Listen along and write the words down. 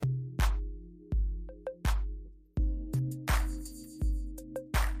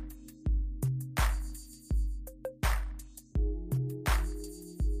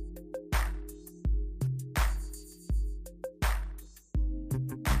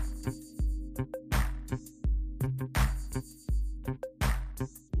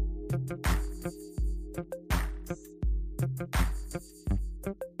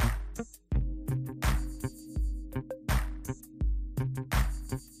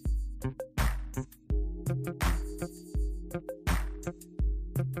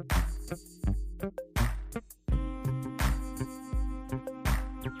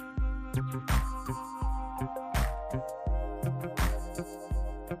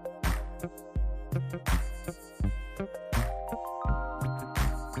You're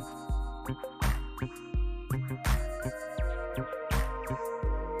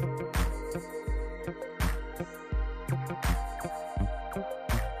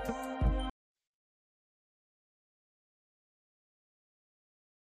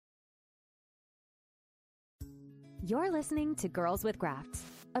listening to Girls with Grafts,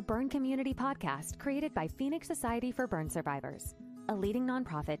 a burn community podcast created by Phoenix Society for Burn Survivors, a leading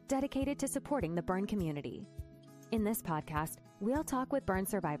nonprofit dedicated to supporting the burn community. In this podcast, we'll talk with burn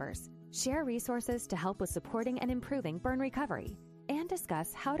survivors, share resources to help with supporting and improving burn recovery, and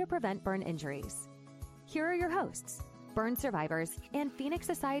discuss how to prevent burn injuries. Here are your hosts, burn survivors and Phoenix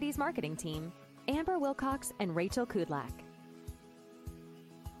Society's marketing team, Amber Wilcox and Rachel Kudlak.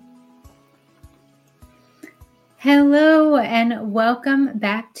 Hello and welcome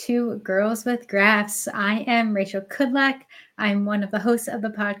back to Girls with Grafts. I am Rachel Kudlak. I'm one of the hosts of the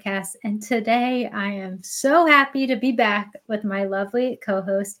podcast, and today I am so happy to be back with my lovely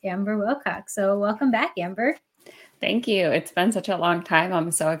co-host, Amber Wilcox. So welcome back, Amber. Thank you. It's been such a long time.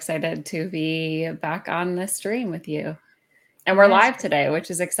 I'm so excited to be back on the stream with you. And we're live today, which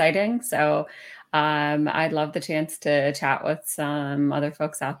is exciting. So I'd love the chance to chat with some other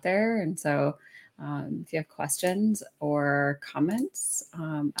folks out there. And so if you have questions or comments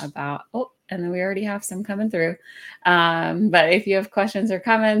about, and then we already have some coming through. But if you have questions or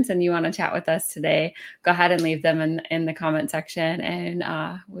comments and you want to chat with us today, go ahead and leave them in the comment section,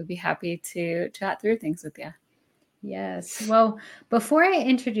 and we'd be happy to chat through things with you. Yes. Well, before I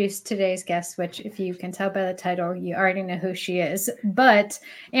introduce today's guest, which if you can tell by the title, you already know who she is. But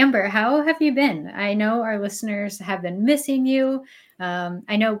Amber, how have you been? I know our listeners have been missing you.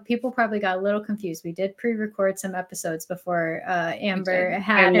 I know people probably got a little confused. We did pre-record some episodes before Amber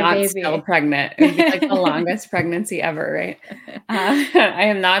had her baby. I'm not still pregnant. It was like the longest pregnancy ever, right? I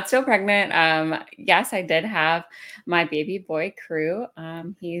am not still pregnant. Yes, I did have my baby boy, Crew.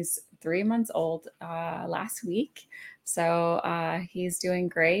 He's 3 months old last week. So he's doing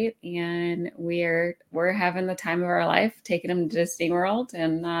great, and we're having the time of our life, taking him to Disney World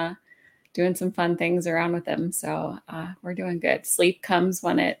and doing some fun things around with him. So we're doing good. Sleep comes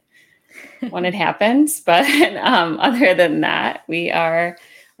when it happens, but other than that, we're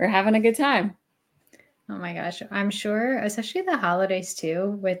having a good time. Oh my gosh, I'm sure, especially the holidays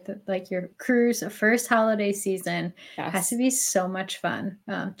too, with like your Crew's first holiday season, has to be so much fun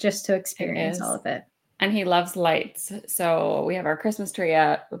just to experience all of it. And he loves lights. So we have our Christmas tree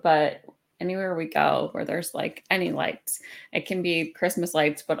up, but anywhere we go where there's like any lights, it can be Christmas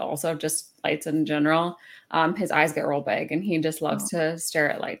lights, but also just lights in general. His eyes get real big and he just loves to stare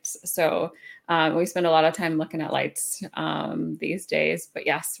at lights. So we spend a lot of time looking at lights these days. But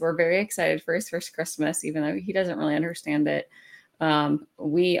yes, we're very excited for his first Christmas, even though he doesn't really understand it.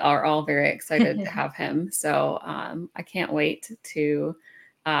 We are all very excited to have him. So I can't wait to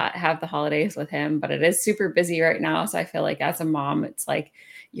have the holidays with him, but it is super busy right now. So I feel like as a mom, it's like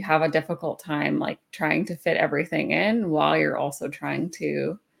you have a difficult time like trying to fit everything in while you're also trying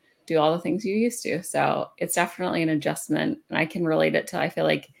to do all the things you used to. So it's definitely an adjustment, and I can relate it to, I feel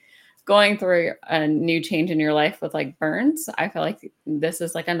like going through a new change in your life with like burns. I feel like this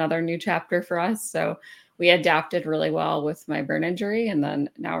is like another new chapter for us. So we adapted really well with my burn injury. And then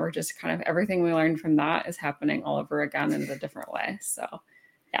now we're just kind of, everything we learned from that is happening all over again in a different way. So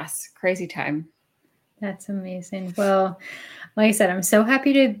yes, crazy time. That's amazing. Well, like I said, I'm so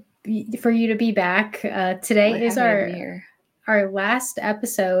happy for you to be back. Today is our last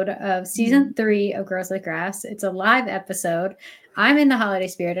episode of season 3 of Girls with Grafts. It's a live episode. I'm in the holiday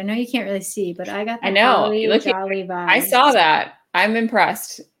spirit. I know you can't really see, but I got the jolly vibes. I saw that. I'm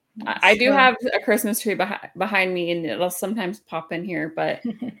impressed. I do have a Christmas tree behind me, and it'll sometimes pop in here, but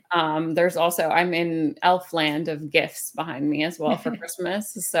there's also, I'm in elf land of gifts behind me as well for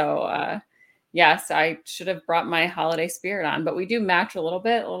Christmas. So yes, I should have brought my holiday spirit on, but we do match a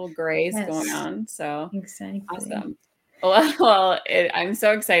little grays going on. So exactly. Awesome. Well, I'm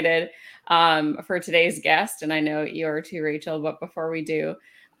so excited for today's guest, and I know you are too, Rachel, but before we do,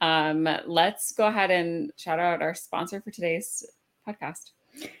 let's go ahead and shout out our sponsor for today's podcast.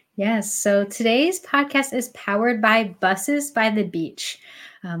 Yes. So today's podcast is powered by Buses by the Beach.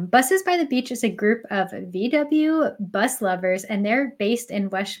 Buses by the Beach is a group of VW bus lovers, and they're based in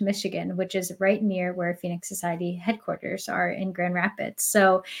West Michigan, which is right near where Phoenix Society headquarters are in Grand Rapids.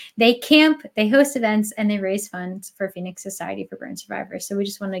 So they camp, they host events, and they raise funds for Phoenix Society for Burn Survivors. So we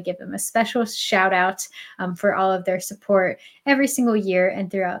just want to give them a special shout out for all of their support every single year and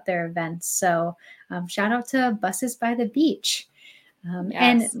throughout their events. So shout out to Buses by the Beach.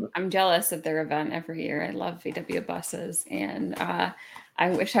 Yes, and I'm jealous of their event every year. I love VW buses, and I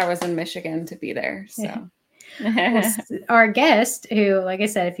wish I was in Michigan to be there. So. Well, our guest, who, like I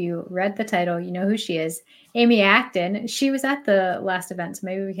said, if you read the title, you know who she is, Amy Acton. She was at the last event, so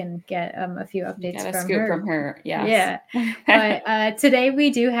maybe we can get a few updates from her. Yes. Yeah. But today we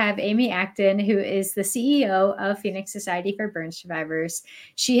do have Amy Acton, who is the CEO of Phoenix Society for Burn Survivors.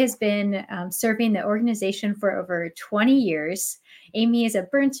 She has been serving the organization for over 20 years. Amy is a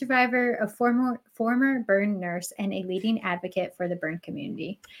burn survivor, a former burn nurse, and a leading advocate for the burn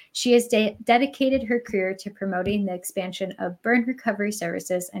community. She has dedicated her career to promoting the expansion of burn recovery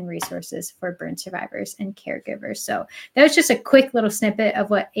services and resources for burn survivors and caregivers. So that was just a quick little snippet of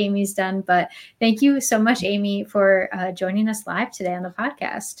what Amy's done. But thank you so much, Amy, for joining us live today on the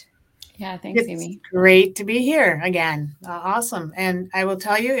podcast. Yeah, thanks, Amy. Great to be here again. Awesome. And I will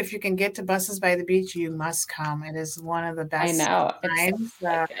tell you, if you can get to Buses by the Beach, you must come. It is one of the best times.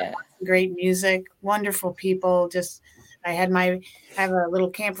 Great music, wonderful people. I have a little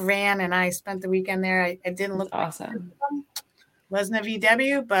camper van, and I spent the weekend there. I didn't look awesome. Wasn't a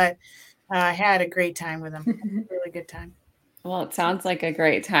VW, but I had a great time with them. Really good time. Well, it sounds like a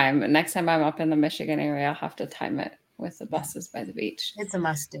great time. Next time I'm up in the Michigan area, I'll have to time it with the Buses by the Beach. It's a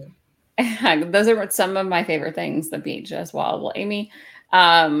must do. Those are some of my favorite things, the beach as well. Well, Amy,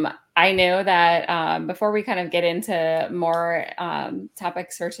 I know that before we kind of get into more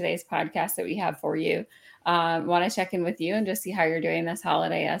topics for today's podcast that we have for you, want to check in with you and just see how you're doing this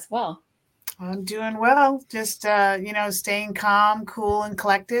holiday as well. I'm doing well. Just, staying calm, cool, and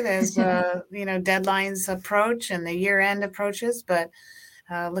collected as, deadlines approach and the year end approaches, but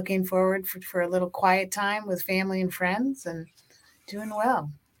looking forward for a little quiet time with family and friends and doing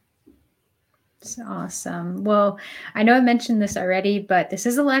well. That's awesome. Well, I know I mentioned this already, but this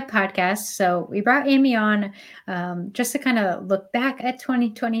is a live podcast. So we brought Amy on just to kind of look back at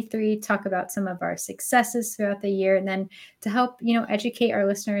 2023, talk about some of our successes throughout the year, and then to help, educate our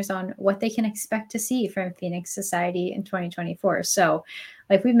listeners on what they can expect to see from Phoenix Society in 2024. So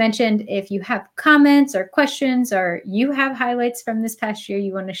like we mentioned, if you have comments or questions or you have highlights from this past year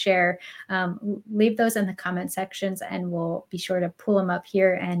you want to share, leave those in the comment sections and we'll be sure to pull them up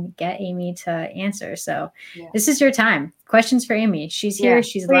here and get Amy to answer. So This is your time. Questions for Amy. She's here. Yeah,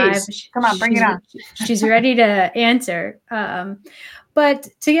 she's please. live. Come on, bring it on. She's ready to answer. But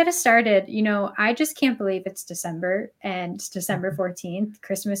to get us started, I just can't believe it's December and it's December 14th.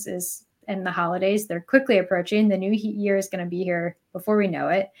 Christmas and the holidays, they're quickly approaching. The new year is going to be here before we know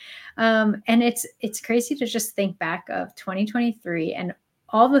it. And it's crazy to just think back of 2023 and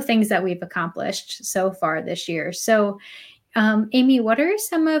all the things that we've accomplished so far this year. So, Amy, what are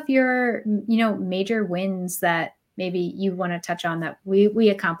some of your, major wins that maybe you want to touch on that we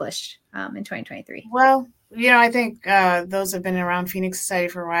accomplished in 2023? Well, I think those have been around Phoenix Society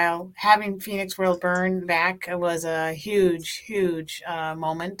for a while. Having Phoenix World Burn back was a huge, huge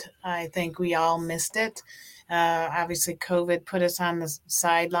moment. I think we all missed it. Obviously, COVID put us on the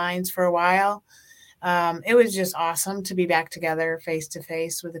sidelines for a while. It was just awesome to be back together face to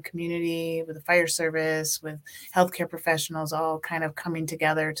face with the community, with the fire service, with healthcare professionals, all kind of coming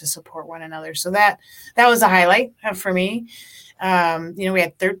together to support one another. So that was a highlight for me. We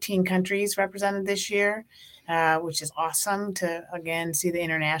had 13 countries represented this year, which is awesome to, again, see the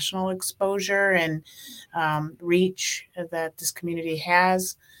international exposure and reach that this community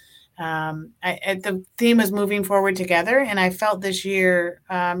has. The theme was moving forward together. And I felt this year,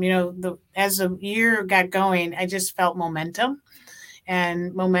 as the year got going, I just felt momentum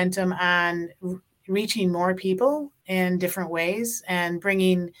on reaching more people in different ways and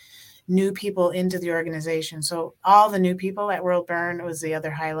bringing new people into the organization. So all the new people at World Burn was the other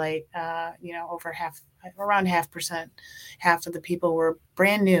highlight. Over around half of the people were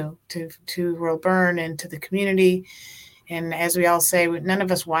brand new to World Burn and to the community. And as we all say, none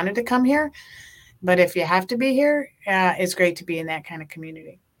of us wanted to come here, but if you have to be here, it's great to be in that kind of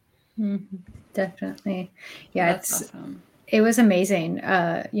community. Mm-hmm. Definitely. Yeah, That's awesome. It was amazing.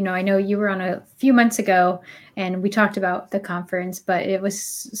 I know you were on a few months ago and we talked about the conference, but it was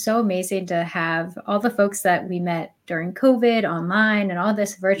so amazing to have all the folks that we met during COVID online and all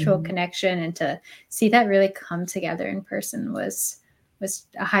this virtual connection, and to see that really come together in person was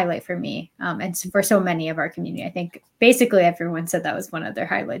a highlight for me. And for so many of our community, I think basically everyone said that was one of their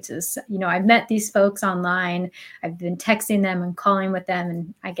highlights is, I've met these folks online. I've been texting them and calling with them,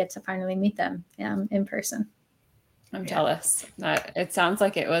 and I get to finally meet them in person. I'm jealous. It sounds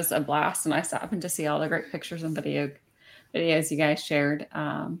like it was a blast, and I happened to see all the great pictures and videos you guys shared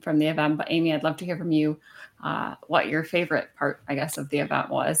from the event. But Amy, I'd love to hear from you what your favorite part, I guess, of the event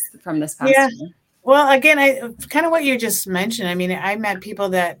was from this past year. Well, again, I kind of what you just mentioned. I mean, I met people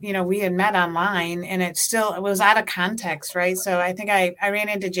that, we had met online and it was out of context, right? So I think I ran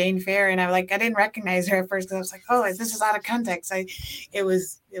into Jane Fair and I didn't recognize her at first because I was like, oh, this is out of context. It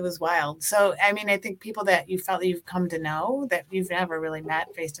was wild. So, I mean, I think people that you felt you've come to know that you've never really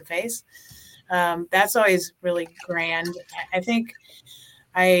met face to face, that's always really grand. I think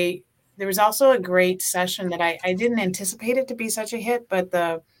there was also a great session that I didn't anticipate it to be such a hit,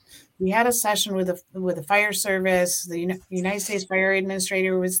 but we had a session with the fire service. The United States Fire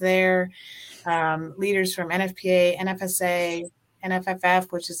Administrator was there. Leaders from NFPA, NFSA,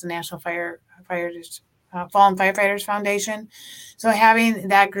 NFFF, which is the National Fallen Firefighters Foundation. So having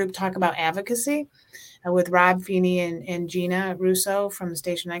that group talk about advocacy with Rob Feeney and Gina Russo from the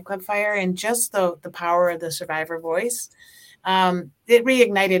Station Nightclub Fire, and just the power of the survivor voice, it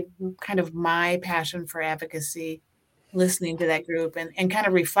reignited kind of my passion for advocacy, listening to that group and kind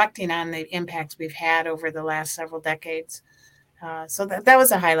of reflecting on the impacts we've had over the last several decades. So that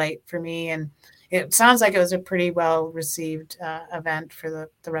was a highlight for me. And it sounds like it was a pretty well received event for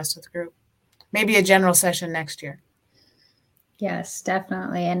the rest of the group. Maybe a general session next year. Yes,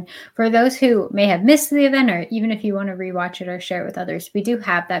 definitely. And for those who may have missed the event, or even if you want to rewatch it or share it with others, we do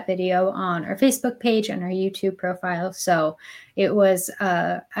have that video on our Facebook page and our YouTube profile. So it was,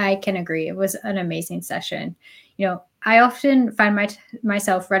 I can agree, it was an amazing session. I often find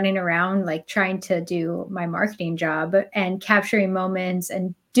myself running around like trying to do my marketing job and capturing moments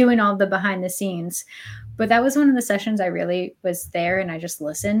and doing all the behind the scenes. But that was one of the sessions I really was there and I just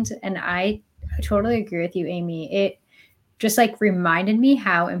listened. And I totally agree with you, Amy. It just reminded me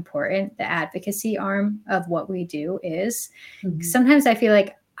how important the advocacy arm of what we do is. Mm-hmm. Sometimes I feel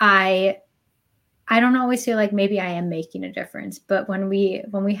like I don't always feel like maybe I am making a difference, but when we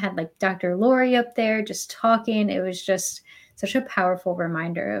had Dr. Lori up there just talking, it was just such a powerful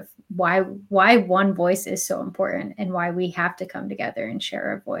reminder of why one voice is so important and why we have to come together and share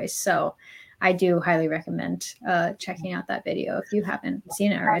our voice. So I do highly recommend checking out that video if you haven't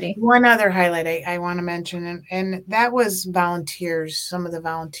seen it already. One other highlight I want to mention, and that was volunteers, some of the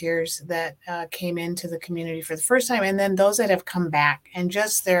volunteers that came into the community for the first time, and then those that have come back, and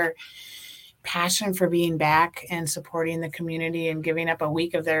just their passion for being back and supporting the community and giving up a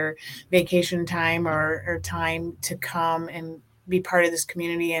week of their vacation time or time to come and be part of this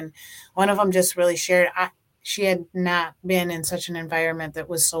community. And one of them just really shared, she had not been in such an environment that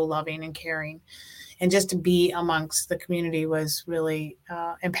was so loving and caring. And just to be amongst the community was really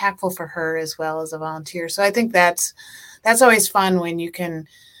impactful for her as well as a volunteer. So I think that's always fun when you can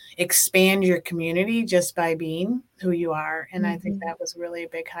expand your community just by being who you are. And I think that was really a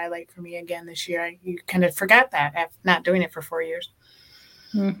big highlight for me again this year. You kind of forgot that after not doing it for 4 years.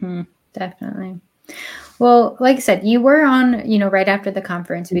 Mm-hmm. Definitely. Well, like I said, you were on, right after the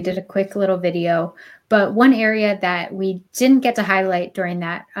conference. We did a quick little video, but one area that we didn't get to highlight during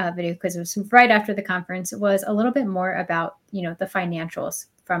that video, because it was right after the conference, was a little bit more about, the financials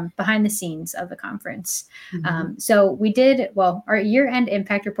from behind the scenes of the conference. Mm-hmm. So we did, our year-end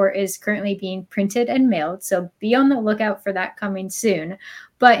impact report is currently being printed and mailed. So be on the lookout for that coming soon.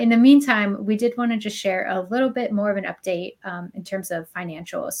 But in the meantime, we did want to just share a little bit more of an update in terms of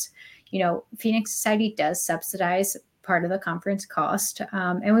financials. Phoenix Society does subsidize part of the conference cost.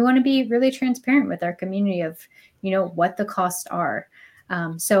 And we want to be really transparent with our community of, what the costs are.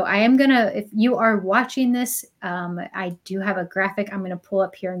 So I am going to, if you are watching this, I do have a graphic I'm going to pull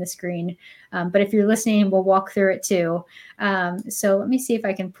up here on the screen. But if you're listening, we'll walk through it too. So let me see if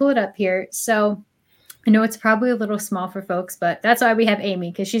I can pull it up here. So I know it's probably a little small for folks, but that's why we have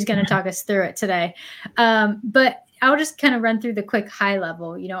Amy, because she's going to talk us through it today. But I'll just kind of run through the quick high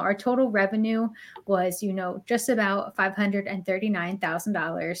level. Our total revenue was, just about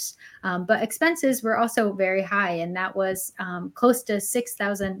 $539,000. But expenses were also very high, and that was close to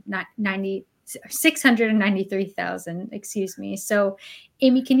 $693,000, excuse me. So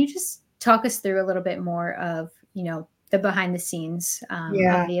Amy, can you just talk us through a little bit more of, the behind the scenes of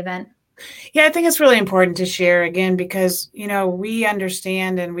the event? Yeah, I think it's really important to share again, because, we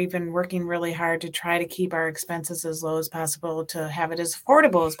understand and we've been working really hard to try to keep our expenses as low as possible, to have it as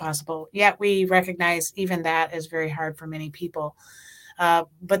affordable as possible. Yet we recognize even that is very hard for many people.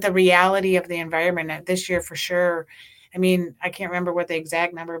 But the reality of the environment this year, for sure, I mean, I can't remember what the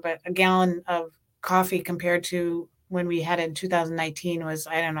exact number, but a gallon of coffee compared to when we had it in 2019 was,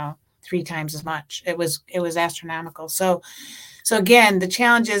 I don't know, 3 times as much. It was astronomical. So again, the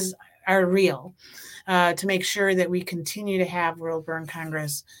challenges are real, to make sure that we continue to have World Burn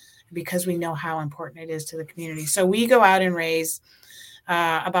Congress, because we know how important it is to the community. So we go out and raise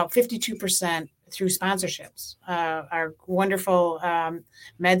about 52% through sponsorships. Our wonderful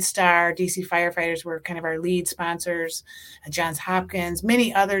MedStar DC firefighters were kind of our lead sponsors. Johns Hopkins,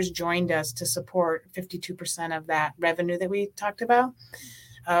 many others joined us to support 52% of that revenue that we talked about.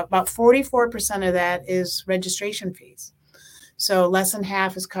 About 44% of that is registration fees. So less than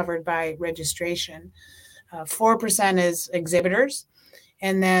half is covered by registration. 4% is exhibitors.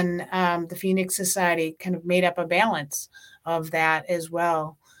 And then the Phoenix Society kind of made up a balance of that as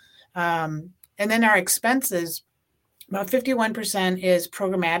well. And then our expenses, about 51% is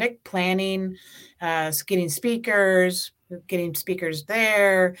programmatic planning, getting speakers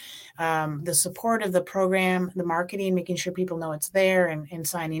there, the support of the program, the marketing, making sure people know it's there and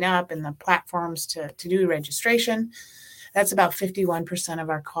signing up, and the platforms to do registration. That's about 51% of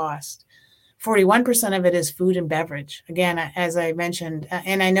our cost. 41% of it is food and beverage. Again, as I mentioned,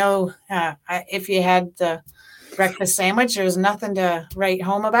 and I know if you had the breakfast sandwich, there was nothing to write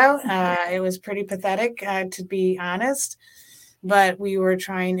home about. It was pretty pathetic, to be honest. But we were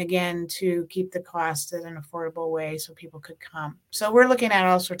trying, again, to keep the cost at an affordable way so people could come. So we're looking at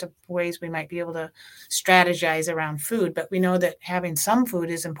all sorts of ways we might be able to strategize around food, but we know that having some food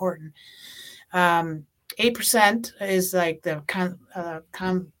is important. 8% is like the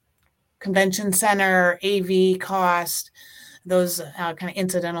convention center, AV cost, those kind of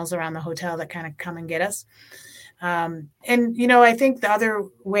incidentals around the hotel that kind of come and get us. And, I think the other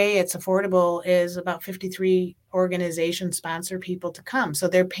way it's affordable is about 53 organizations sponsor people to come. So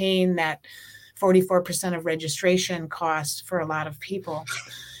they're paying that 44% of registration cost for a lot of people.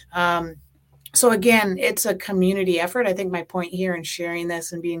 So again, it's a community effort. I think my point here in sharing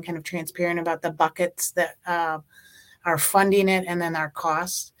this and being kind of transparent about the buckets that are funding it and then our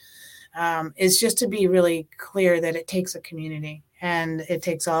costs is just to be really clear that it takes a community and it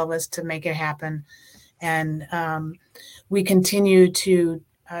takes all of us to make it happen. And we continue to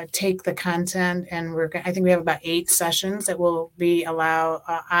take the content, and I think we have about 8 sessions that will be allowed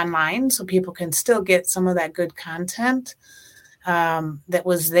online, so people can still get some of that good content that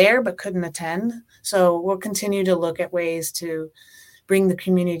was there but couldn't attend. So we'll continue to look at ways to bring the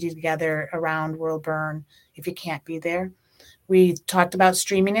community together around World Burn if you can't be there. We talked about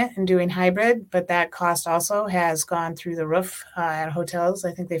streaming it and doing hybrid, but that cost also has gone through the roof at hotels.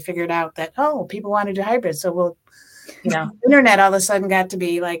 I think they figured out that, people want to do hybrid. So internet all of a sudden got to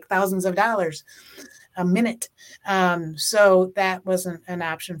be like thousands of dollars a minute. So that wasn't an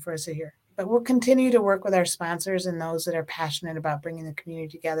option for us here. But we'll continue to work with our sponsors and those that are passionate about bringing the community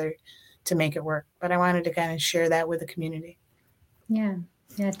together to make it work. But I wanted to kind of share that with the community. Yeah.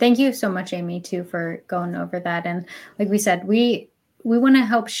 Thank you so much, Amy, too, for going over that. And like we said, we want to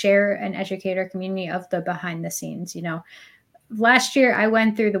help share and educate our community of the behind the scenes. Last year I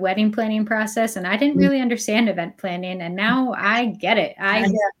went through the wedding planning process and I didn't really understand event planning, and now I get it.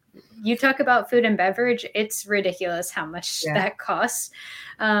 You talk about food and beverage, it's ridiculous how much that costs.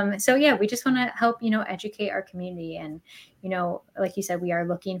 We just want to help, educate our community. And, like you said, we are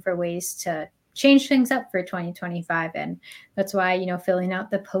looking for ways to change things up for 2025. And that's why, filling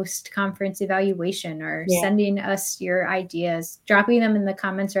out the post-conference evaluation or sending us your ideas, dropping them in the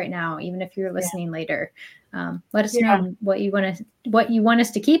comments right now, even if you're listening later. Let us know what you want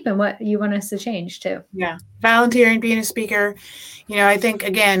us to keep and what you want us to change too. Yeah. Volunteering, being a speaker. I think,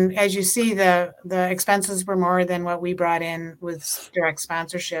 again, as you see, the expenses were more than what we brought in with direct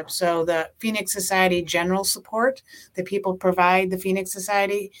sponsorship. So the Phoenix Society general support that people provide the Phoenix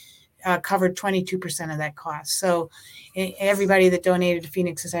Society covered 22% of that cost. So everybody that donated to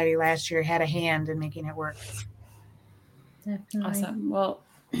Phoenix Society last year had a hand in making it work. Definitely. Awesome.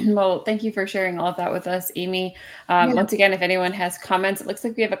 Well, thank you for sharing all of that with us, Amy. Once again, if anyone has comments, it looks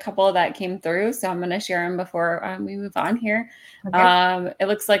like we have a couple that came through, so I'm going to share them before we move on here. Okay. It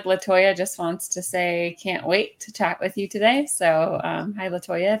looks like Latoya just wants to say, can't wait to chat with you today. So hi,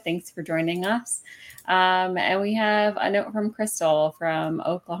 Latoya. Thanks for joining us. And we have a note from Crystal from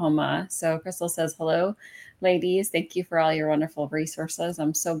Oklahoma. So Crystal says, hello, ladies. Thank you for all your wonderful resources.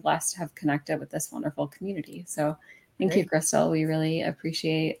 I'm so blessed to have connected with this wonderful community. So thank you, Crystal. We really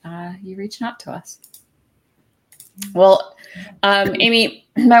appreciate you reaching out to us. Well, Amy,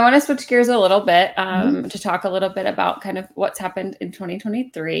 I want to switch gears a little bit to talk a little bit about kind of what's happened in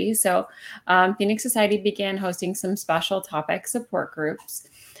 2023. So Phoenix Society began hosting some special topic support groups.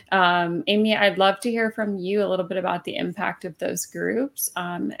 Amy, I'd love to hear from you a little bit about the impact of those groups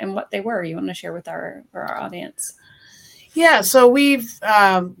and what they were. You want to share with our audience? Yeah, so we've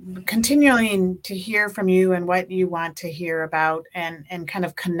continuing to hear from you and what you want to hear about and kind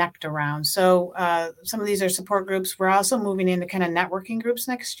of connect around. So some of these are support groups. We're also moving into kind of networking groups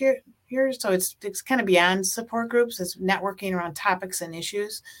next year here. So it's kind of beyond support groups. It's networking around topics and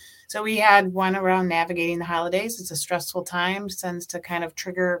issues. So we had one around navigating the holidays. It's a stressful time, tends to kind of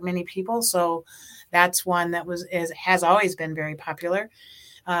trigger many people. So that's one that has always been very popular.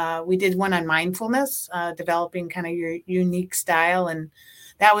 We did one on mindfulness, developing kind of your unique style. And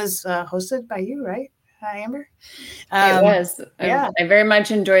that was hosted by you, right, Amber? It was. Yeah. I very much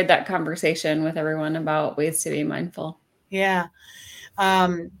enjoyed that conversation with everyone about ways to be mindful. Yeah.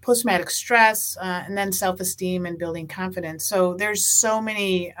 Post-traumatic stress, and then self-esteem and building confidence. So there's so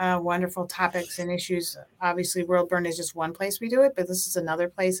many wonderful topics and issues. Obviously, World Burn is just one place we do it, but this is another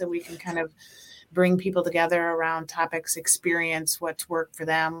place that we can kind of bring people together around topics, experience what's worked for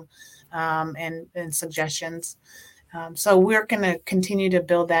them, and suggestions. So we're going to continue to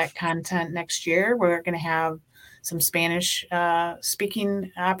build that content next year. We're going to have some Spanish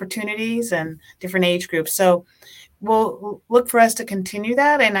speaking opportunities and different age groups. So we'll look for us to continue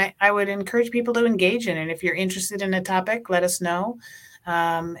that. And I would encourage people to engage in it. If you're interested in a topic, let us know.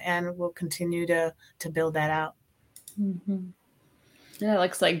 And we'll continue to build that out. Mm-hmm. Yeah, it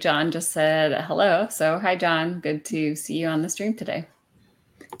looks like John just said hello. So hi, John. Good to see you on the stream today.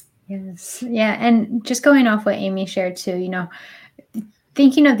 Yes. Yeah. And just going off what Amy shared too,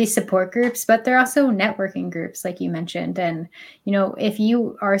 thinking of these support groups, but they're also networking groups, like you mentioned. And, if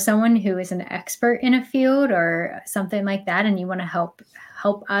you are someone who is an expert in a field or something like that, and you want to help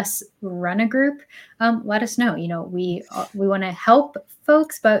us run a group, let us know. We want to help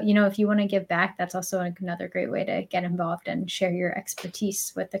folks, but, if you want to give back, that's also another great way to get involved and share your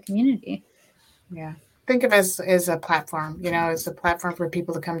expertise with the community. Yeah. Think of us as a platform, as a platform for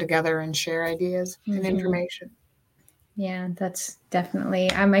people to come together and share ideas and information. Yeah, that's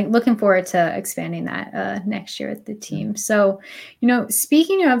definitely, I'm looking forward to expanding that next year with the team. So,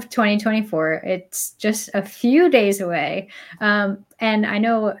 speaking of 2024, it's just a few days away. And I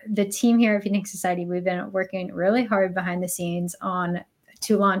know the team here at Phoenix Society, we've been working really hard behind the scenes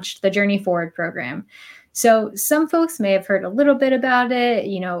to launch the Journey Forward program. So some folks may have heard a little bit about it.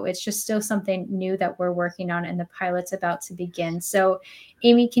 It's just still something new that we're working on, and the pilot's about to begin. So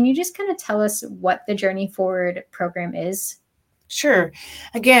Amy, can you just kind of tell us what the Journey Forward program is? Sure.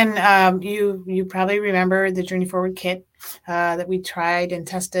 Again, you probably remember the Journey Forward kit that we tried and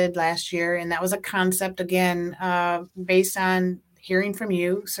tested last year. And that was a concept, again, based on hearing from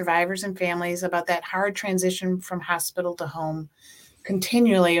you, survivors and families, about that hard transition from hospital to home.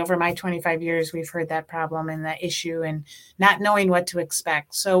 Continually over my 25 years, we've heard that problem and that issue and not knowing what to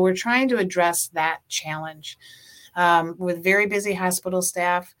expect. So we're trying to address that challenge with very busy hospital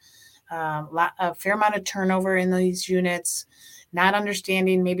staff, a fair amount of turnover in these units, not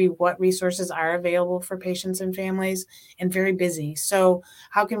understanding maybe what resources are available for patients and families, and very busy. So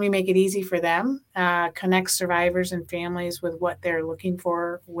how can we make it easy for them, connect survivors and families with what they're looking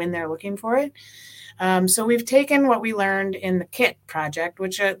for when they're looking for it? So we've taken what we learned in the KIT project,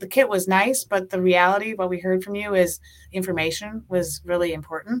 which the KIT was nice, but the reality, what we heard from you, is information was really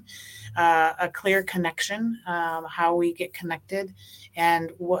important. A clear connection, how we get connected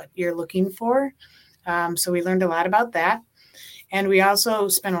and what you're looking for. So we learned a lot about that. And we also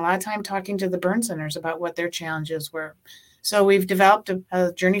spent a lot of time talking to the burn centers about what their challenges were. So we've developed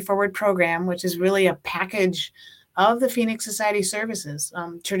a Journey Forward program, which is really a package of the Phoenix Society services.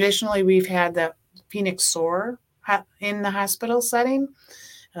 Traditionally, we've had the Phoenix SOAR in the hospital setting,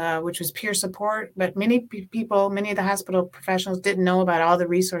 which was peer support. But many of the hospital professionals didn't know about all the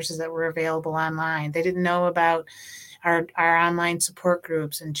resources that were available online. They didn't know about our online support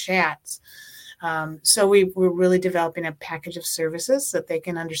groups and chats. So we're really developing a package of services that they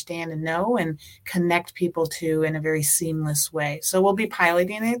can understand and know and connect people to in a very seamless way. So we'll be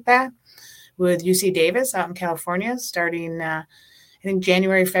piloting that with UC Davis out in California, starting, I think,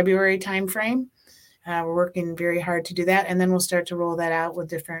 January, February timeframe. We're working very hard to do that. And then we'll start to roll that out with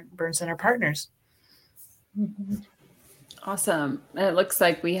different burn center partners. Mm-hmm. Awesome. It looks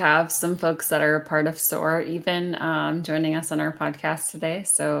like we have some folks that are a part of SOAR even joining us on our podcast today.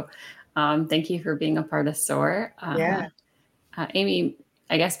 So thank you for being a part of SOAR. Amy,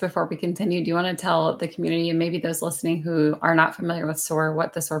 I guess before we continue, do you want to tell the community and maybe those listening who are not familiar with SOAR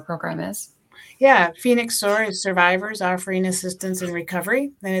what the SOAR program is? Yeah, Phoenix SOAR is Survivors Offering Assistance in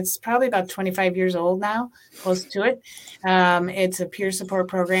Recovery, and it's probably about 25 years old now, close to it. It's a peer support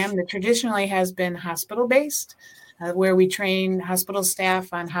program that traditionally has been hospital-based, where we train hospital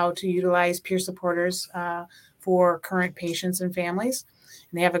staff on how to utilize peer supporters for current patients and families.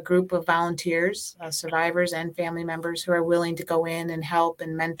 And they have a group of volunteers, survivors and family members who are willing to go in and help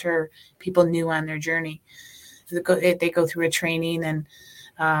and mentor people new on their journey. So they go through a training and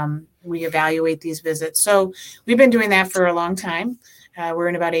we evaluate these visits. So we've been doing that for a long time. We're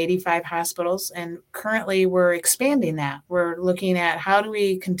in about 85 hospitals, and currently we're expanding that. We're looking at how do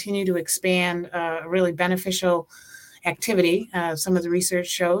we continue to expand a really beneficial activity. Some of the research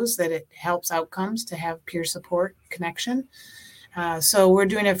shows that it helps outcomes to have peer support connection. So we're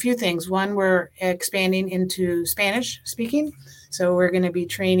doing a few things. One, we're expanding into Spanish speaking. So we're going to be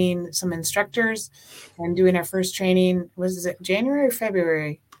training some instructors and doing our first training. Was it January or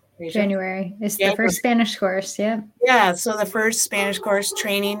February? January is the first Spanish course. Yeah. Yeah. So the first Spanish course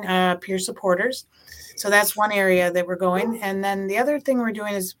training peer supporters. So that's one area that we're going. And then the other thing we're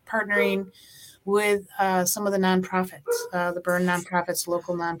doing is partnering with some of the nonprofits, the burn nonprofits,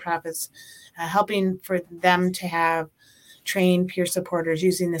 local nonprofits, helping for them to have trained peer supporters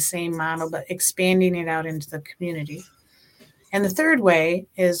using the same model, but expanding it out into the community. And the third way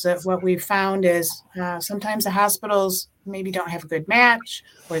is that what we've found is sometimes the hospitals maybe don't have a good match,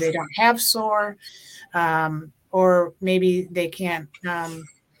 or they don't have SOAR, or maybe they can't,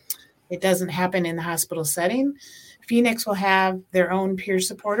 it doesn't happen in the hospital setting. Phoenix will have their own peer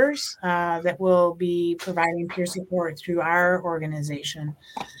supporters that will be providing peer support through our organization.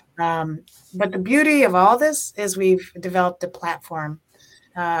 But the beauty of all this is we've developed a platform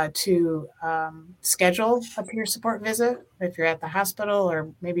to schedule a peer support visit. If you're at the hospital or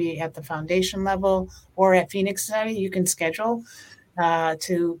maybe at the foundation level or at Phoenix Society, you can schedule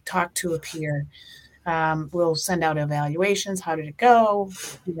to talk to a peer. We'll send out evaluations. How did it go?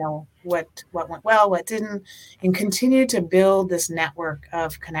 What went well, what didn't, and continue to build this network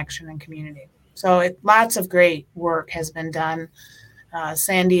of connection and community. So lots of great work has been done.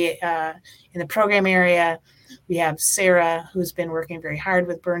 Sandy in the program area. We have Sarah, who's been working very hard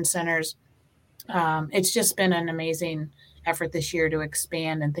with burn centers. It's just been an amazing effort this year to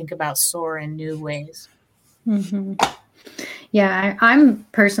expand and think about SOAR in new ways. Mm-hmm. Yeah, I'm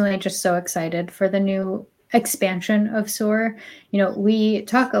personally just so excited for the new expansion of SOAR. We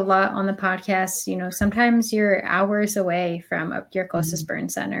talk a lot on the podcast, sometimes you're hours away from your closest burn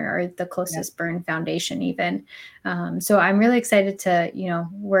center or the closest burn foundation even. So I'm really excited to,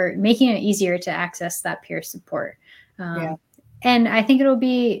 we're making it easier to access that peer support. And I think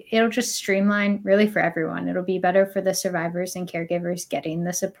it'll just streamline really for everyone. It'll be better for the survivors and caregivers getting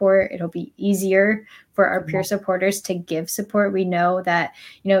the support. It'll be easier for our peer supporters to give support. We know that,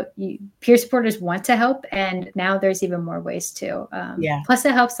 peer supporters want to help, and now there's even more ways to. Plus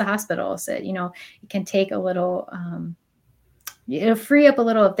it helps the hospitals that, it can take a little, it'll free up a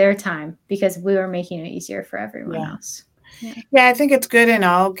little of their time because we are making it easier for everyone else. Yeah, I think it's good in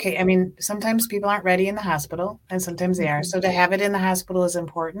all. I mean, sometimes people aren't ready in the hospital, and sometimes they are. So to have it in the hospital is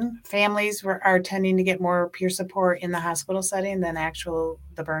important. Families are tending to get more peer support in the hospital setting than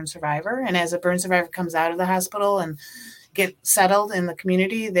the burn survivor. And as a burn survivor comes out of the hospital and get settled in the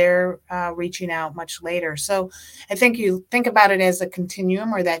community, they're reaching out much later. So I think you think about it as a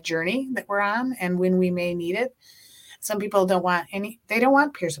continuum or that journey that we're on, and when we may need it. Some people don't want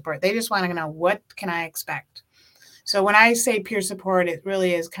peer support. They just want to know, what can I expect? So when I say peer support, it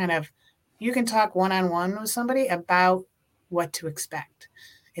really is kind of, you can talk one-on-one with somebody about what to expect.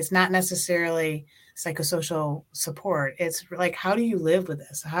 It's not necessarily psychosocial support. It's like, how do you live with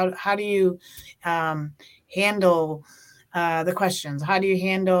this? How do you handle the questions? How do you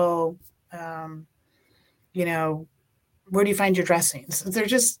handle, where do you find your dressings?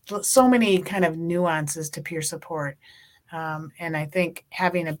 There's just so many kind of nuances to peer support. And I think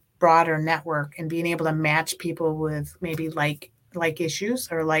having a broader network and being able to match people with maybe like issues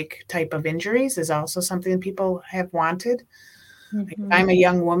or like type of injuries is also something people have wanted. Like, if I'm a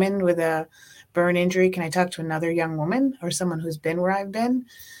young woman with a burn injury, can I talk to another young woman or someone who's been where I've been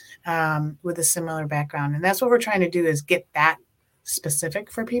with a similar background? And that's what we're trying to do, is get that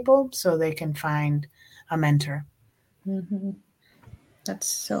specific for people so they can find a mentor. That's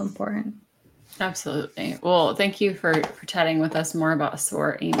so important. Absolutely. Well, thank you for chatting with us more about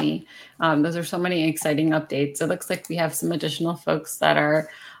SOAR, Amy. Those are so many exciting updates. It looks like we have some additional folks that are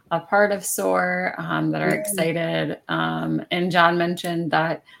a part of SOAR that are excited. And John mentioned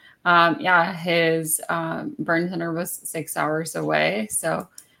that, his burn center was 6 hours away. So,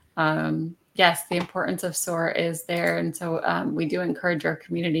 yes, the importance of SOAR is there. And so we do encourage our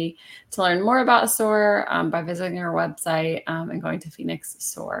community to learn more about SOAR by visiting our website and going to Phoenix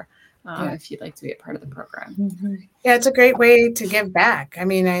SOAR. If you'd like to be a part of the program. Yeah, it's a great way to give back. I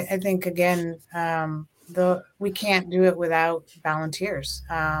mean, I think, again, we can't do it without volunteers,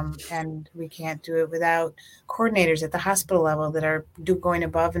 and we can't do it without coordinators at the hospital level that are going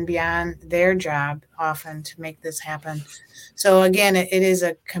above and beyond their job often to make this happen. So again, it is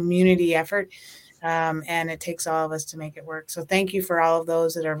a community effort. And it takes all of us to make it work. So thank you for all of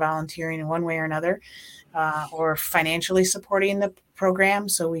those that are volunteering in one way or another, or financially supporting the program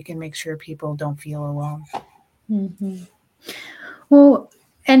so we can make sure people don't feel alone. Mm-hmm. Well,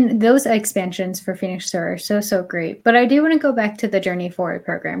 and those expansions for Phoenix Store are so great. But I do want to go back to the Journey Forward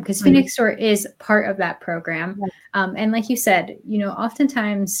program, because Phoenix Store is part of that program. And like you said,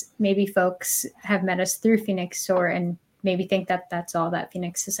 oftentimes maybe folks have met us through Phoenix Store and maybe think that that's all that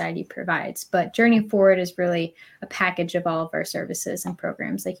Phoenix Society provides. But Journey Forward is really a package of all of our services and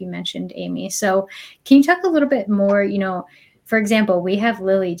programs, like you mentioned, Amy. So can you talk a little bit more, for example, we have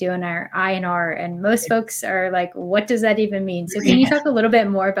Lily doing our INR, and most folks are like, what does that even mean? So can you talk a little bit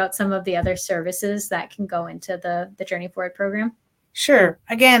more about some of the other services that can go into the Journey Forward program? Sure.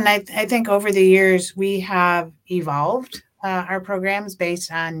 Again, I think over the years, we have evolved our programs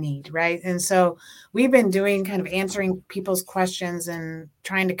based on need, right? And so we've been doing kind of answering people's questions and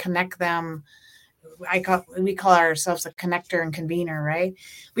trying to connect them. We call ourselves a connector and convener, right?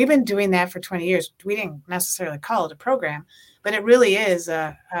 We've been doing that for 20 years. We didn't necessarily call it a program, but it really is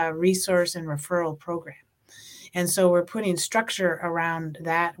a resource and referral program. And so we're putting structure around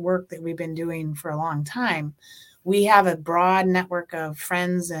that work that we've been doing for a long time. We have a broad network of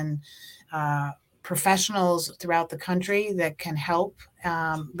friends and professionals throughout the country that can help,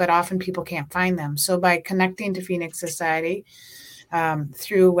 but often people can't find them. So by connecting to Phoenix Society,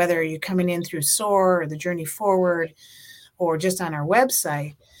 through whether you're coming in through SOAR or the Journey Forward or just on our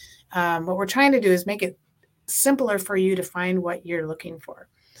website, what we're trying to do is make it simpler for you to find what you're looking for.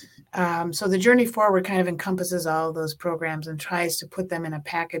 So the Journey Forward kind of encompasses all of those programs and tries to put them in a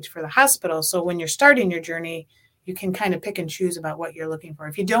package for the hospital. So when you're starting your journey, you can kind of pick and choose about what you're looking for.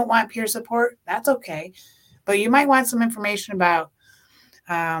 If you don't want peer support, that's okay. But you might want some information about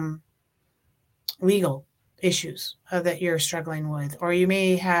legal issues that you're struggling with, or you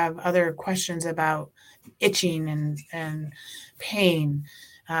may have other questions about itching and pain.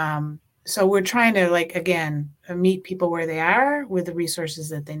 So we're trying to, again, meet people where they are with the resources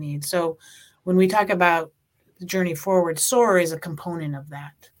that they need. So when we talk about the Journey Forward, SOAR is a component of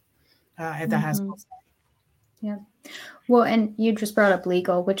that at the hospital. Yeah. Well, and you just brought up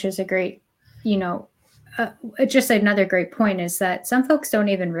legal, which is a great, just another great point is that some folks don't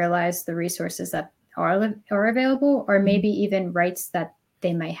even realize the resources that are available, or maybe even rights that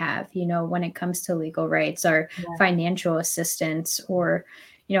they might have, when it comes to legal rights or financial assistance, or,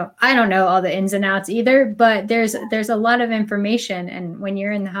 I don't know all the ins and outs either, but there's a lot of information. And when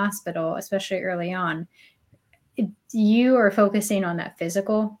you're in the hospital, especially early on, you are focusing on that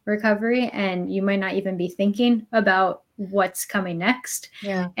physical recovery, and you might not even be thinking about what's coming next.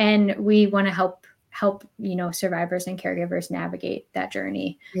 Yeah. And we want to help survivors and caregivers navigate that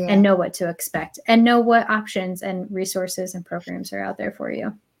journey and know what to expect and know what options and resources and programs are out there for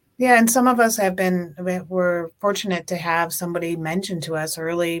you. Yeah. And some of us we're fortunate to have somebody mention to us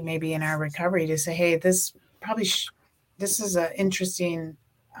early, maybe in our recovery, to say, hey, this is an interesting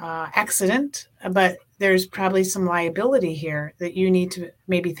accident, but there's probably some liability here that you need to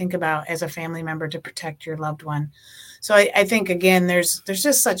maybe think about as a family member to protect your loved one. So I think, again, there's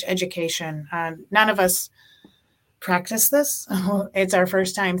just such education. None of us practice this. It's our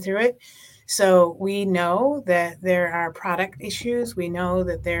first time through it. So we know that there are product issues. We know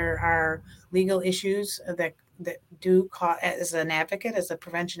that there are legal issues that do cause, as an advocate, as a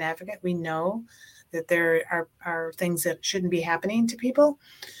prevention advocate, we know that there are things that shouldn't be happening to people.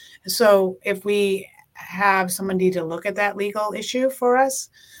 So if we have somebody to look at that legal issue for us,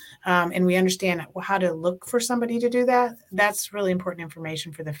 and we understand how to look for somebody to do that, that's really important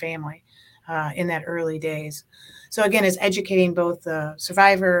information for the family in that early days. So again, it's educating both the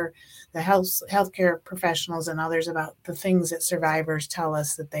survivor, the healthcare professionals, and others about the things that survivors tell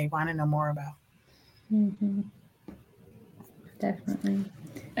us that they want to know more about. Mm-hmm. Definitely.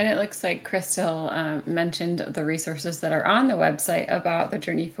 And it looks like Crystal mentioned the resources that are on the website about the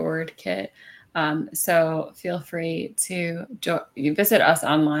Journey Forward kit. So feel free to visit us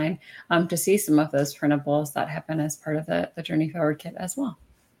online to see some of those printables that happen as part of the Journey Forward kit as well.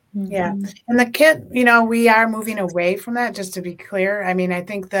 Mm-hmm. Yeah. And the kit, we are moving away from that, just to be clear. I mean, I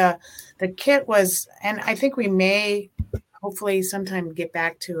think the kit was, and I think we may hopefully sometime get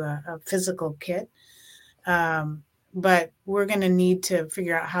back to a physical kit. But we're going to need to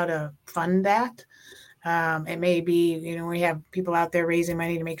figure out how to fund that. It may be, we have people out there raising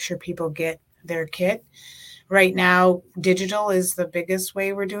money to make sure people get their kit. Right now, digital is the biggest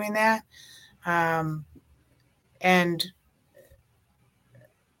way we're doing that. And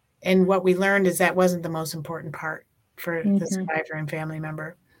what we learned is that wasn't the most important part for the survivor and family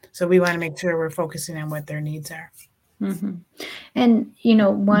member. So we want to make sure we're focusing on what their needs are. Mm-hmm. And,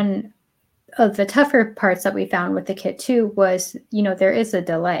 one the tougher parts that we found with the kit too was, there is a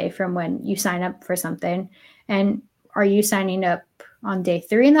delay from when you sign up for something. And are you signing up on day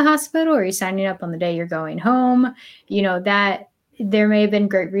 3 in the hospital, or are you signing up on the day you're going home? That there may have been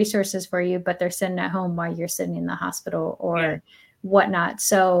great resources for you, but they're sitting at home while you're sitting in the hospital or whatnot.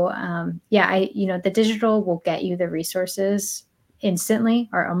 So the digital will get you the resources instantly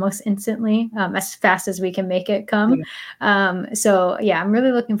or almost instantly, as fast as we can make it come. I'm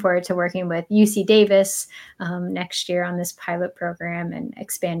really looking forward to working with UC Davis next year on this pilot program and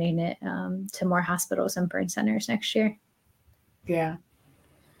expanding it to more hospitals and burn centers next year. Yeah.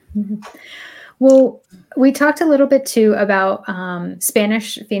 Mm-hmm. Well, we talked a little bit too about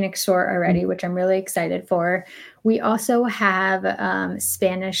Spanish Phoenix SOAR already, which I'm really excited for. We also have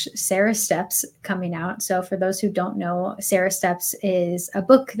Spanish Sarah Steps coming out. So for those who don't know, Sarah Steps is a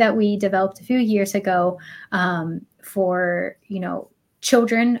book that we developed a few years ago for,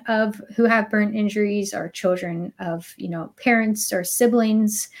 children who have burn injuries, or children of, parents or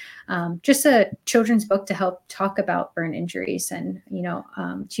siblings, just a children's book to help talk about burn injuries and,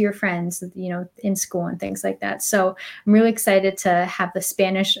 to your friends, in school and things like that. So I'm really excited to have the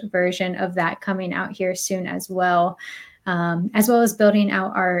Spanish version of that coming out here soon as well as building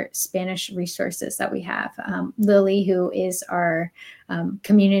out our Spanish resources that we have. Lily, who is our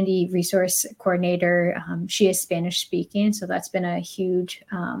community resource coordinator, she is Spanish speaking. So that's been a huge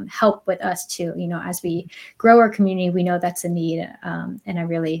help with us too. As we grow our community, we know that's a need. And I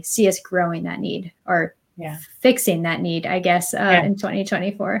really see us growing that need, or fixing that need, I guess, in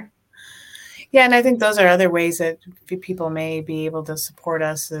 2024. Yeah, and I think those are other ways that people may be able to support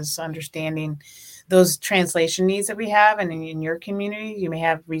us, is understanding those translation needs that we have. And in your community, you may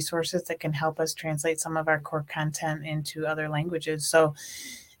have resources that can help us translate some of our core content into other languages. So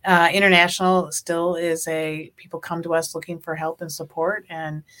international still is people come to us looking for help and support,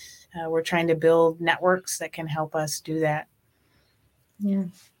 and we're trying to build networks that can help us do that. Yeah.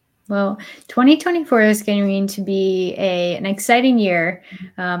 Well, 2024 is going to be an exciting year.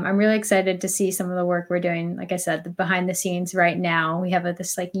 I'm really excited to see some of the work we're doing. Like I said, the behind the scenes right now, we have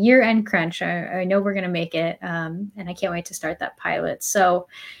this year-end crunch. I know we're going to make it, and I can't wait to start that pilot. So,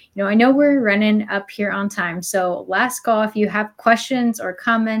 I know we're running up here on time. So last call, if you have questions or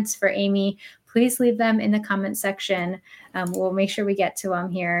comments for Amy, please leave them in the comment section. We'll make sure we get to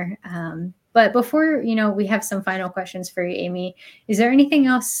them here. But before, we have some final questions for you, Amy. Is there anything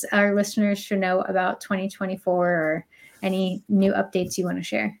else our listeners should know about 2024, or any new updates you want to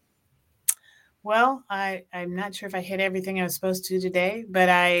share? Well, I'm not sure if I hit everything I was supposed to today, but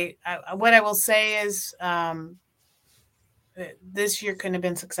what I will say is this year couldn't have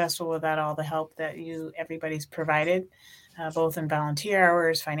been successful without all the help that everybody's provided, both in volunteer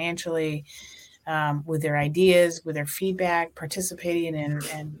hours, financially, with their ideas, with their feedback, participating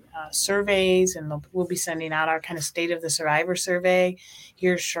in surveys, and we'll be sending out our kind of State of the Survivor survey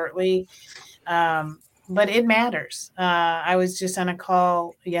here shortly. But it matters. I was just on a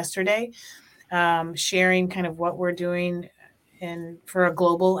call yesterday, sharing kind of what we're doing for a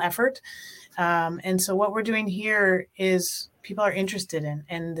global effort. And so what we're doing here is people are interested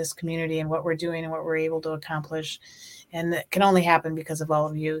in this community and what we're doing and what we're able to accomplish. And that can only happen because of all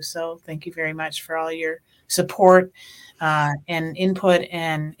of you. So thank you very much for all your support and input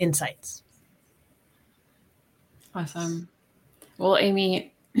and insights. Awesome. Well,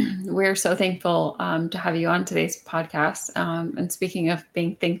 Amy, we're so thankful to have you on today's podcast. And speaking of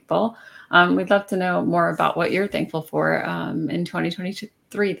being thankful, we'd love to know more about what you're thankful for in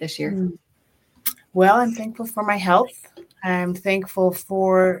 2023 this year. Well, I'm thankful for my health. I'm thankful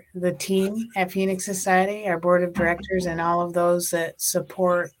for the team at Phoenix Society, our board of directors, and all of those that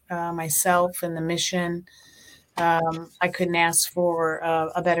support myself and the mission. I couldn't ask for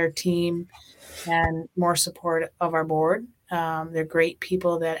a better team and more support of our board. They're great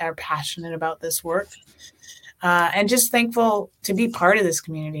people that are passionate about this work. And just thankful to be part of this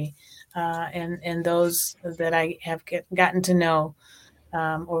community and those that I have gotten to know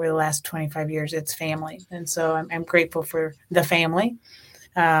over the last 25 years. It's family. And so I'm grateful for the family,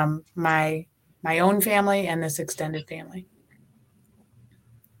 my own family, and this extended family.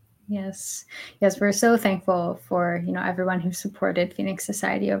 Yes, we're so thankful for, everyone who supported Phoenix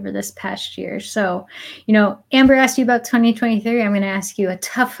Society over this past year. So, Amber asked you about 2023. I'm going to ask you a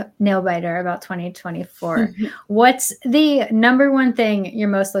tough nail biter about 2024. Mm-hmm. What's the number one thing you're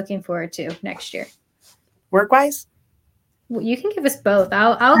most looking forward to next year? Work-wise? Well, you can give us both.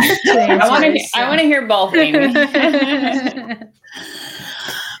 I'll get two answers. I want to hear both, Amy.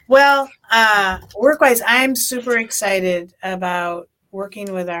 Well, work-wise, I'm super excited about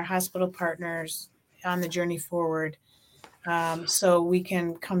working with our hospital partners on the journey forward so we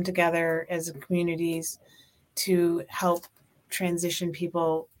can come together as communities to help transition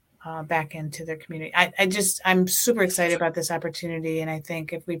people back into their community. I'm super excited about this opportunity, and I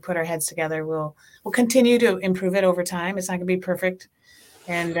think if we put our heads together, we'll continue to improve it over time. It's not going to be perfect,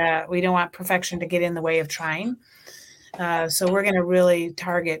 and we don't want perfection to get in the way of trying. So we're going to really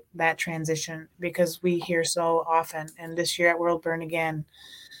target that transition because we hear so often. And this year at World Burn again,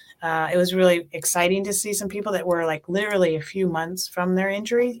 it was really exciting to see some people that were like literally a few months from their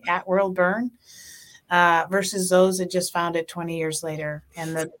injury at World Burn. Versus those that just found it 20 years later,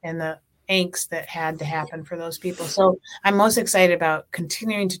 and the angst that had to happen for those people. So I'm most excited about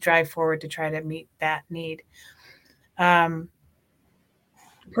continuing to drive forward to try to meet that need.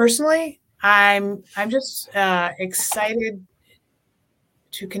 Personally, I'm just excited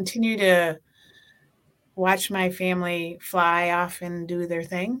to continue to watch my family fly off and do their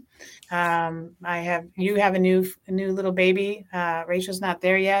thing. You have a new little baby. Rachel's not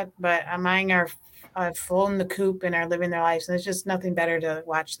there yet, but mine are full in the coop and are living their lives. And there's just nothing better to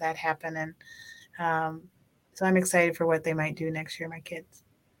watch that happen. And so I'm excited for what they might do next year, my kids.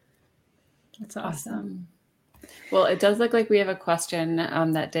 That's awesome. Well, it does look like we have a question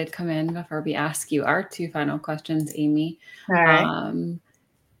that did come in before we ask you our two final questions, Amy. All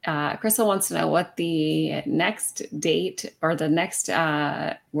right. Crystal wants to know what the next date or the next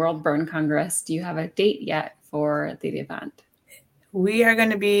World Burn Congress. Do you have a date yet for the event? We are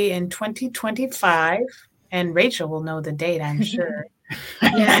going to be in 2025, and Rachel will know the date, I'm sure.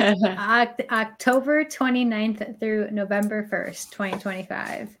 Yeah, October 29th through November 1st,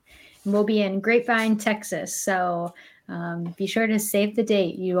 2025. And we'll be in Grapevine, Texas. So be sure to save the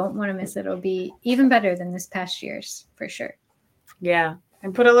date. You won't want to miss it. It'll be even better than this past year's, for sure. Yeah,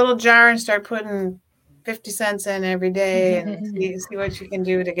 and put a little jar and start putting 50 cents in every day and see what you can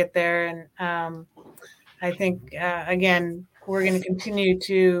do to get there. And I think, again, we're going to continue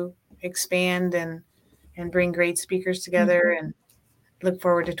to expand and bring great speakers together and look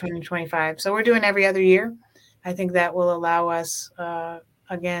forward to 2025. So we're doing every other year. I think that will allow us,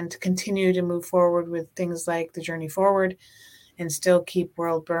 again, to continue to move forward with things like the Journey Forward and still keep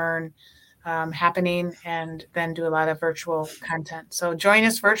World Burn happening, and then do a lot of virtual content. So join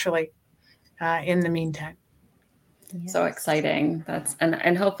us virtually in the meantime. Yes. So exciting.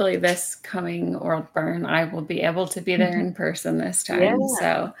 And hopefully this coming World Burn, I will be able to be there in person this time. Yeah.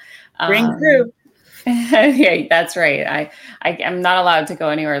 So Bring through. Yeah, that's right. I am not allowed to go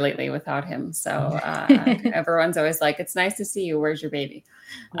anywhere lately without him. So everyone's always like, it's nice to see you. Where's your baby?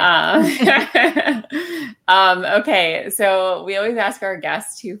 Okay. So we always ask our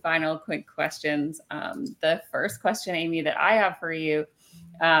guests two final quick questions. The first question, Amy, that I have for you,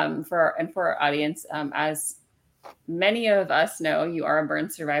 for our audience, as many of us know, you are a burn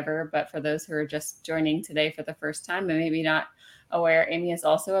survivor, but for those who are just joining today for the first time and maybe not aware, Amy is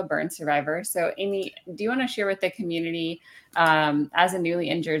also a burn survivor. So Amy, do you want to share with the community, as a newly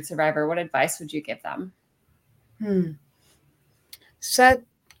injured survivor, what advice would you give them? Set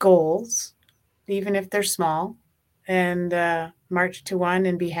goals, even if they're small, and march to one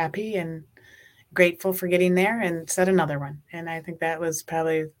and be happy and grateful for getting there, and set another one. And I think that was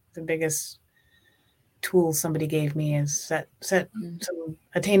probably the biggest tool somebody gave me, is set some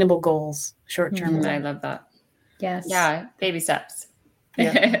attainable goals, short-term. I love that. Yes. Yeah. Baby steps.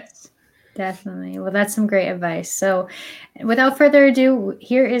 Yeah. Definitely. Well, that's some great advice. So without further ado,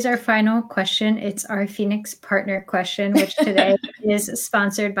 here is our final question. It's our Phoenix Partner question, which today is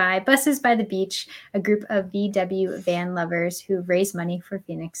sponsored by Buses by the Beach, a group of VW van lovers who raise money for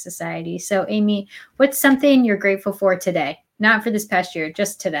Phoenix Society. So Amy, what's something you're grateful for today? Not for this past year,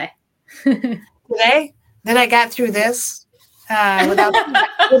 just today. Today, that I got through this without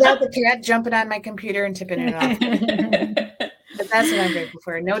the cat jumping on my computer and tipping it off. But that's what I'm grateful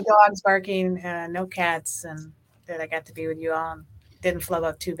for. No dogs barking, no cats, and that I got to be with you all. And didn't flub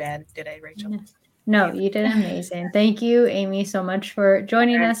up too bad, did I, Rachel? No, you did amazing. Thank you, Amy, so much for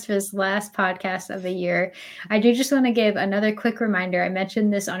joining us for this last podcast of the year. I do just want to give another quick reminder. I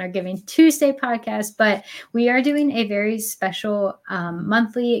mentioned this on our Giving Tuesday podcast, but we are doing a very special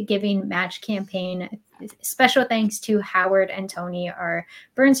monthly giving match campaign. Special thanks to Howard and Tony, our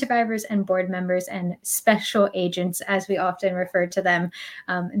burn survivors and board members and special agents, as we often refer to them.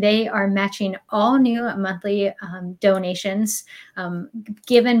 They are matching all new monthly donations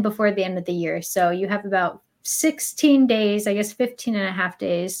given before the end of the year. So you have about 16 days, I guess 15 and a half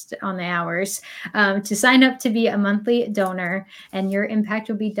days on the hours to sign up to be a monthly donor, and your impact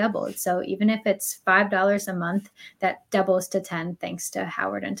will be doubled. So even if it's $5 a month, that doubles to 10 thanks to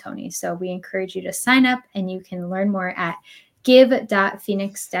Howard and Tony. So we encourage you to sign up, and you can learn more at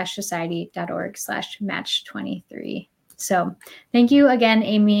give.phoenix-society.org/match23. So thank you again,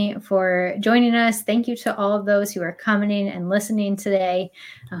 Amy, for joining us. Thank you to all of those who are commenting and listening today.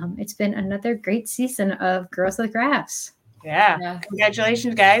 It's been another great season of Girls with Grafts. Yeah.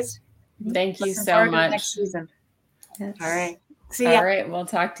 Congratulations, guys. Thank you Looking so forward to much. next season. Yes. All right. See ya. All right. We'll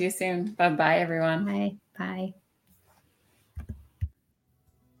talk to you soon. Bye-bye, everyone. Bye. Bye.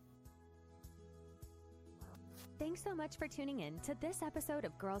 Thanks so much for tuning in to this episode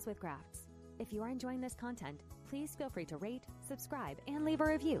of Girls with Grafts. If you are enjoying this content, please feel free to rate, subscribe, and leave a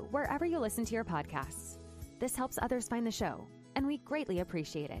review wherever you listen to your podcasts. This helps others find the show, and we greatly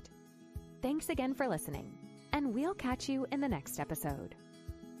appreciate it. Thanks again for listening, and we'll catch you in the next episode.